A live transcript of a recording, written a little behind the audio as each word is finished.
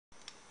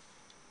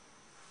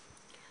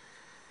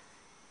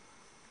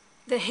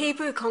The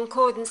Hebrew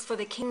concordance for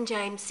the King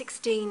James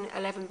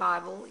 1611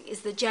 Bible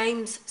is the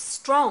James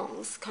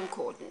Strong's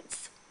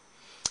Concordance.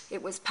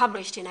 It was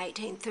published in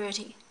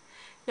 1830.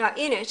 Now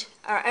in it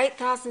are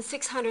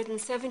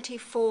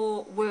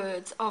 8,674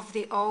 words of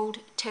the Old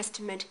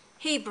Testament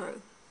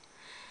Hebrew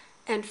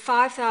and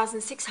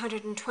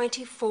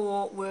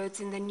 5,624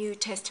 words in the New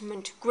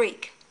Testament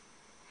Greek.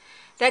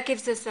 That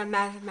gives us a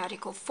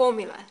mathematical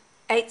formula.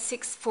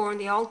 864 in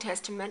the Old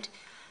Testament,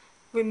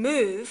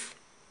 remove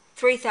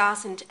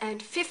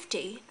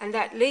 3,050, and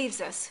that leaves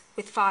us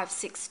with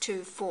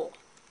 5,624.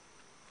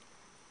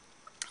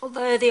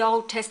 Although the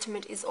Old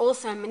Testament is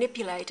also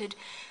manipulated,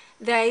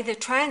 they, the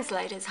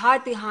translators,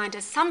 hide behind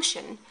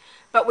assumption,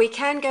 but we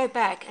can go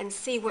back and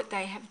see what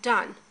they have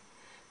done.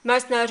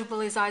 Most notable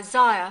is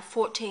Isaiah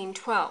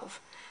 14:12,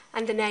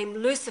 and the name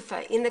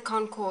Lucifer in the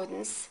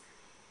concordance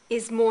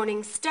is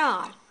morning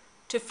star.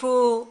 To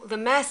fool the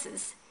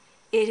masses,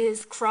 it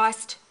is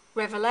Christ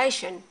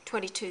Revelation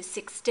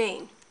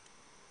 22:16.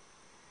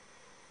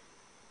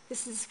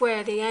 This is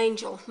where the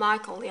angel,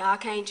 Michael, the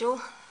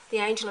archangel, the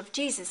angel of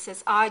Jesus,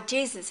 says, I,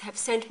 Jesus, have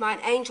sent mine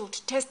angel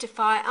to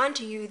testify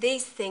unto you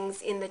these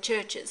things in the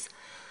churches.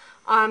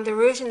 I am the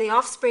root and the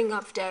offspring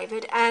of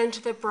David, and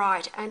the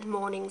bright and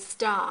morning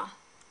star.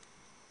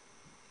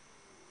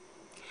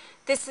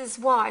 This is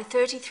why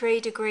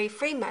 33-degree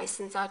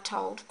Freemasons are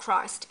told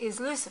Christ is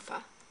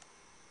Lucifer.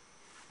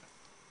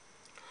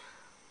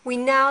 We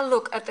now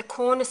look at the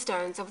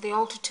cornerstones of the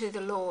altar to the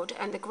Lord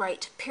and the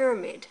Great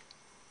Pyramid.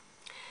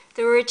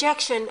 The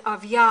rejection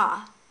of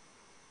Yah,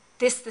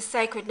 this the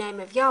sacred name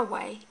of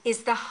Yahweh,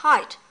 is the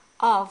height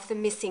of the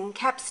missing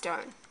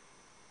capstone.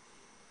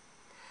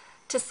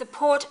 To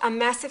support a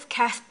massive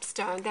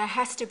capstone, there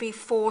has to be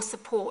 4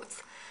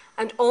 supports,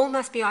 and all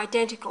must be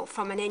identical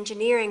from an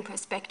engineering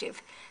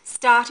perspective,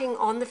 starting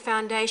on the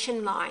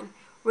foundation line,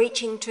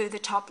 reaching to the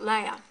top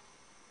layer.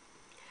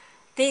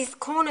 These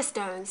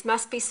cornerstones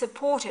must be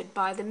supported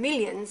by the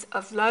millions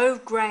of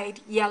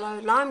low-grade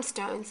yellow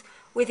limestones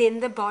within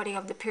the body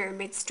of the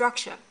pyramid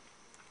structure.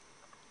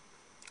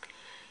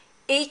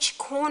 Each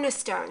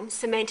cornerstone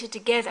cemented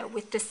together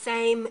with the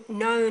same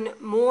known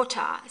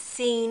mortar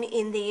seen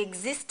in the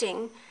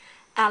existing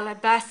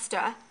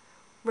alabaster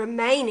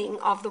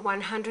remaining of the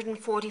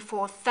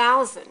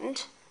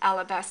 144,000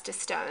 alabaster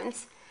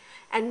stones,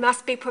 and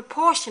must be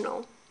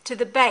proportional to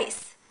the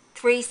base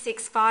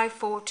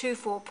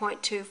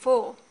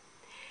 365424.24.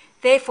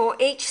 Therefore,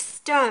 each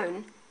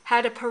stone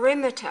had a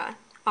perimeter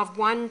of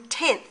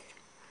 1/100th,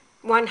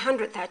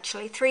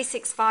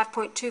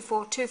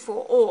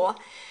 365.2424, or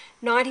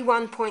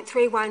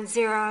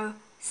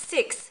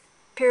 91.3106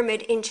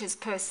 pyramid inches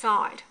per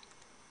side.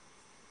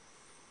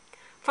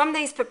 From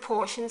these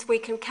proportions, we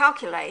can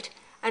calculate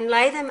and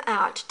lay them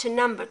out to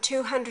number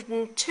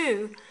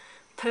 202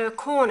 per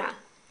corner.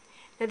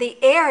 Now, the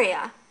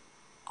area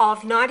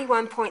of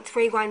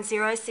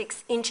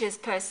 91.3106 inches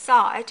per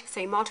side,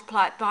 so you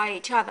multiply it by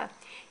each other,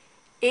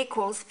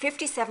 equals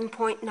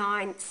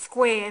 57.9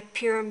 square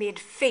pyramid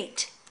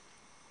feet.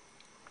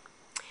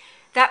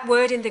 That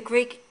word in the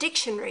Greek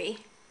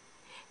dictionary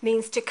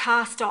means to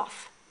cast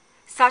off,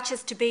 such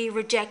as to be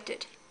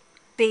rejected,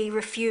 be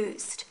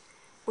refused,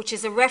 which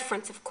is a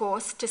reference, of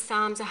course, to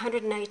Psalms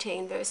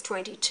 118, verse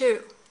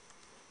 22.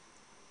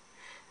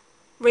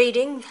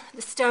 Reading,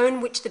 the stone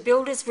which the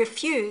builders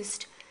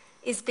refused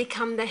is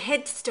become the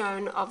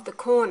headstone of the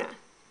corner.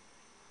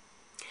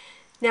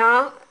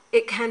 Now,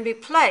 it can be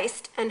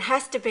placed and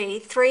has to be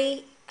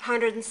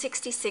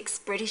 366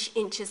 British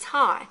inches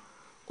high,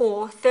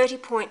 or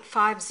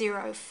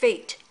 30.50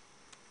 feet.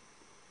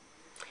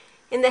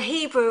 In the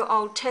Hebrew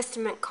Old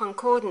Testament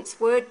Concordance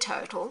word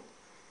total,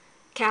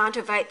 count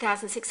of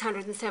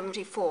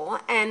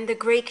 8,674, and the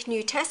Greek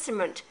New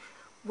Testament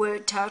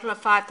word total of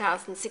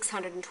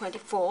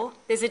 5,624,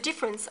 there's a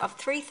difference of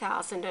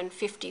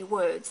 3,050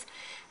 words,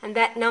 and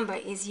that number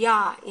is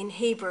Yah in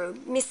Hebrew,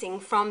 missing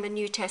from the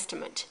New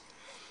Testament.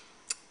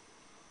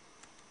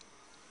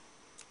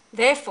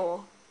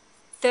 Therefore,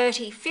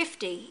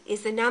 3050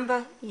 is the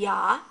number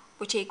Yah,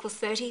 which equals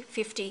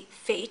 3050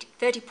 feet,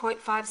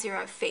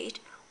 30.50 feet,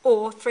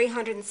 or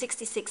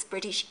 366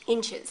 British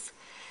inches,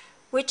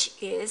 which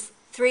is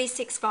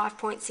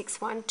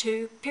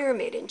 365.612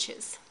 pyramid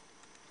inches.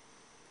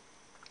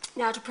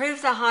 Now, to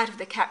prove the height of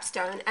the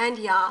capstone and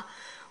Yah,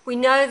 we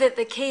know that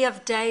the key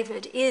of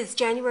David is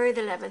January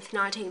 11th,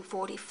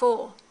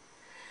 1944.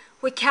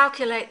 We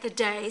calculate the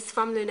days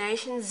from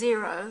lunation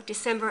 0,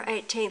 December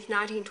 18th,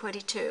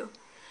 1922,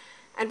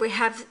 and we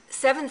have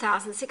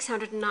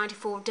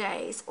 7,694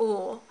 days,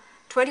 or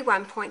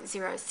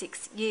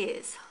 21.06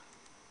 years.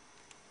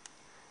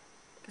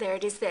 There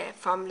it is there,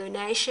 from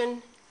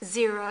lunation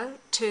 0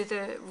 to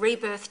the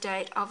rebirth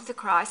date of the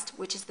Christ,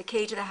 which is the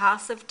key to the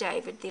house of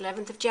David, the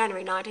 11th of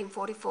January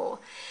 1944,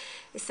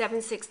 is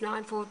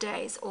 7,694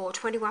 days, or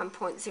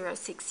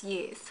 21.06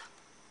 years.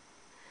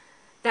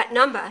 That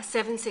number,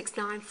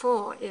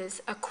 7694,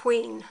 is a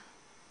queen.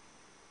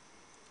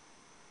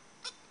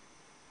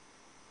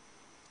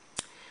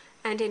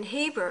 And in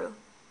Hebrew,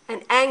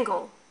 an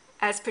angle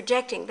as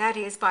projecting, that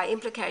is, by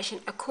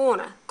implication, a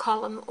corner,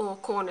 column, or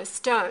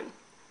cornerstone.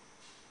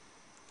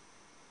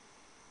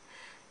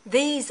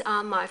 These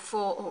are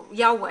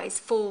Yahweh's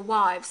 4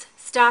 wives,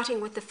 starting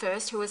with the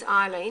first, who was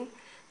Eileen,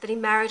 that he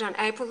married on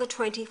April the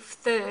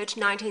 23rd,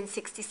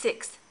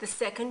 1966. The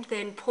second,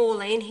 then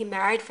Pauline, he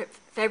married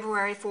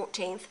February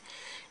 14th,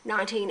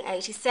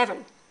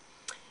 1987.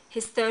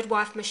 His third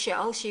wife,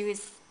 Michelle, she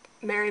was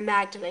Mary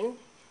Magdalene.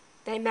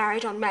 They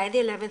married on May the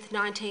 11th,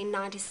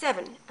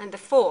 1997. And the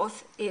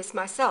fourth is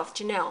myself,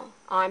 Janelle.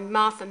 I'm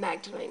Martha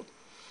Magdalene.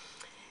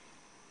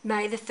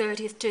 May the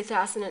 30th,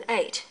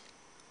 2008.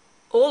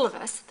 All of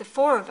us, the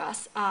 4 of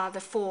us, are the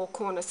 4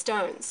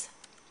 cornerstones.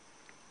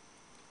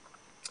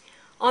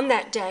 On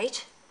that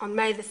date, on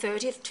May the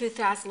 30th,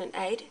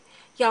 2008,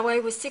 Yahweh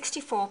was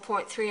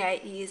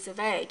 64.38 years of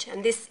age,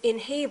 and this in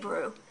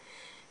Hebrew,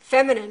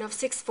 feminine of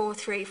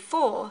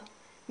 6434,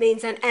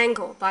 means an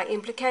angle, by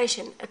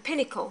implication, a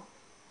pinnacle,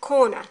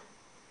 corner,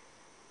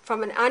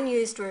 from an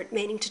unused root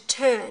meaning to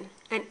turn,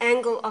 an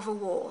angle of a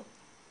wall,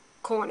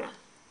 corner.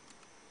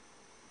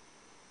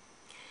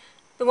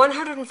 The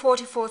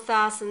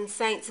 144,000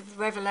 saints of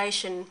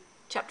Revelation,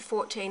 chapter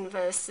 14,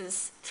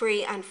 verses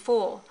 3 and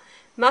 4,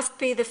 must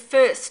be the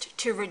first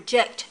to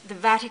reject the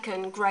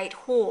Vatican Great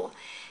Whore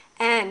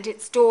and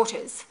its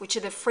daughters, which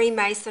are the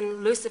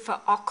Freemason, Lucifer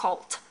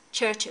occult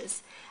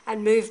churches,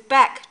 and move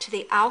back to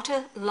the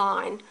outer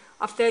line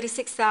of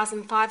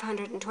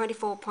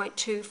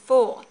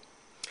 36,524.24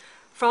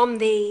 from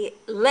the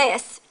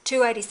less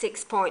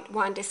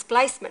 286.1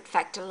 displacement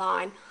factor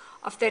line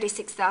of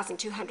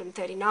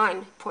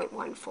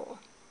 36,239.14.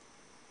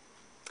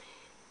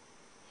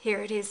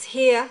 Here it is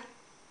here.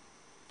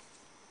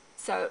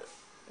 So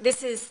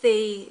this is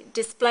the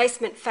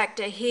displacement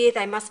factor here.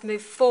 They must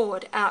move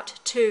forward out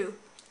to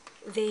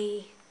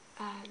the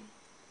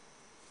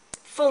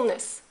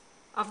fullness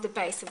of the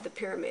base of the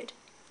pyramid.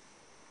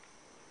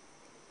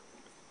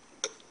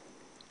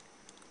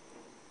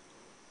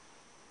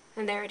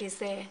 And there it is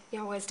there.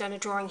 Yahweh's done a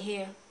drawing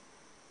here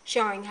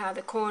showing how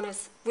the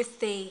corners with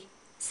the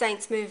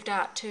saints moved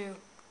out to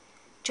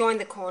join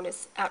the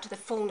corners out to the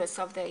fullness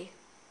of the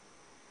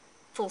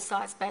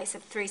full-size base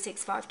of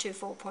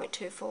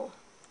 36524.24.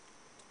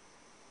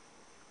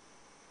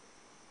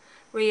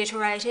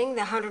 Reiterating,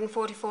 the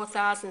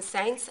 144,000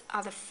 saints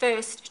are the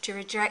first to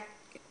reject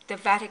the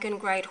Vatican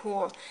Great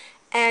Whore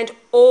and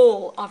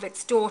all of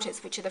its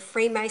daughters, which are the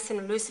Freemason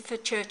and Lucifer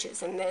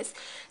churches, and there's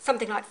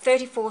something like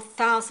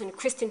 34,000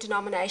 Christian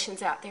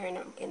denominations out there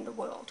in the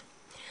world.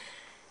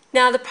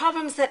 Now, the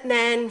problems that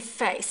man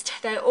faced,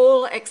 they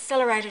all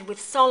accelerated with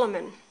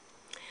Solomon,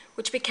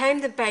 which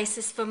became the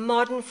basis for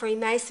modern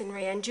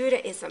Freemasonry and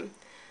Judaism,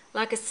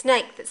 like a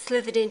snake that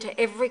slithered into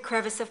every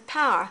crevice of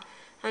power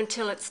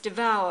until it's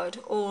devoured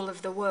all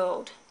of the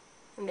world.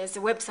 And there's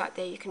a website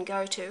there you can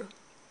go to.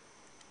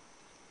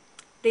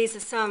 These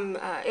are some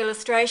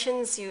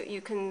illustrations.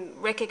 You can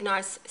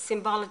recognize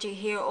symbology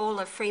here, all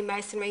of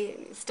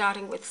Freemasonry,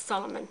 starting with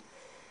Solomon.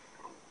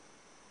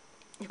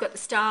 You've got the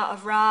Star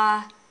of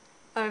Ra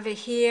over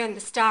here and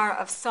the Star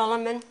of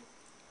Solomon.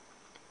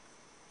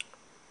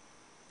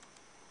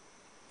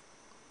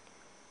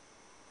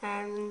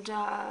 And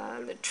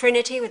the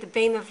Trinity with the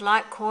beam of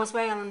light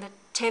causeway on the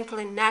temple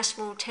in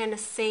Nashville,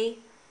 Tennessee.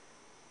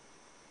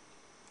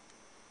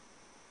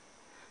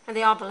 And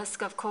the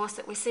obelisk, of course,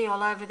 that we see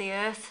all over the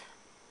earth.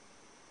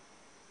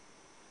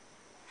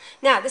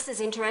 Now, this is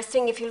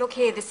interesting. If you look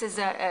here, this is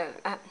a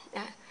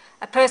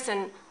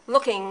person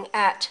looking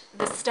at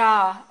the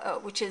star,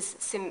 which is,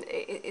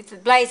 it's a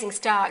blazing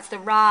star. It's the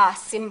Ra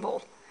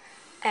symbol.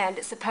 And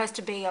it's supposed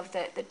to be of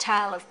the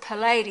tail of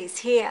Pleiades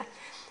here.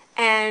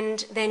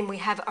 And then we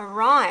have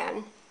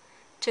Orion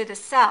to the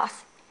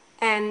south.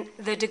 And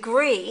the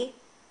degree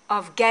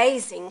of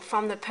gazing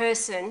from the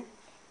person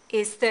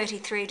is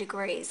 33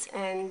 degrees.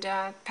 And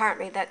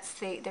apparently that's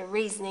the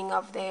reasoning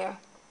of their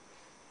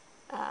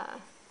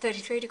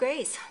 33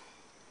 degrees.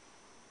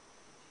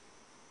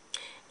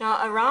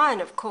 Now, Orion,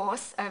 of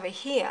course, over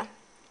here,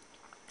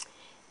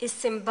 is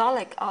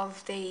symbolic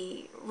of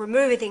the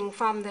removing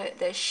from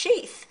the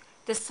sheath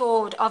the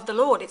sword of the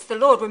Lord. It's the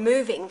Lord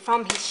removing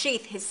from his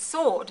sheath his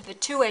sword, the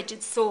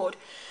two-edged sword,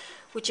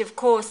 which of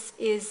course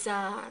is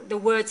the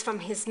words from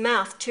his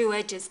mouth, 2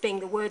 edges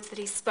being the words that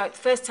he spoke the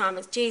first time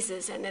as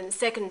Jesus and then the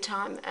second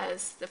time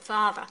as the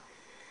Father.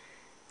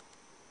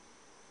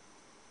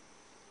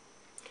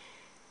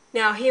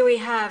 Now here we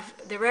have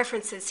the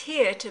references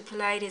here to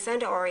Pleiades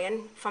and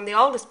Orion from the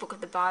oldest book of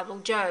the Bible,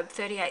 Job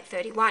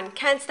 38:31.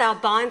 Canst thou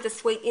bind the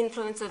sweet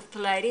influence of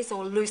Pleiades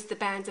or loose the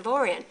bands of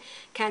Orion?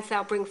 Canst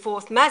thou bring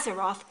forth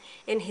Mazzaroth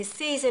in his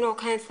season, or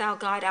canst thou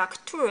guide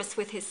Arcturus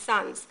with his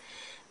sons?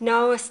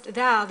 Knowest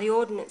thou the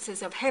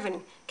ordinances of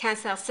heaven?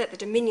 Canst thou set the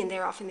dominion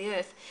thereof in the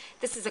earth?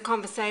 This is a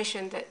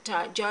conversation that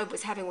Job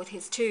was having with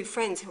his 2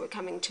 friends who were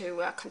coming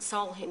to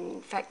console him.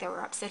 In fact, they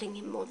were upsetting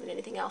him more than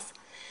anything else.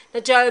 Now,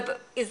 Job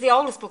is the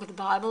oldest book of the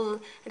Bible,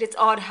 and it's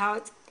odd how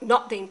it's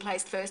not being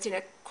placed first in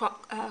a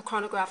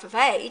chronograph of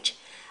age,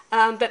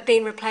 but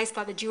being replaced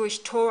by the Jewish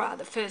Torah,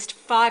 the first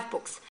 5 books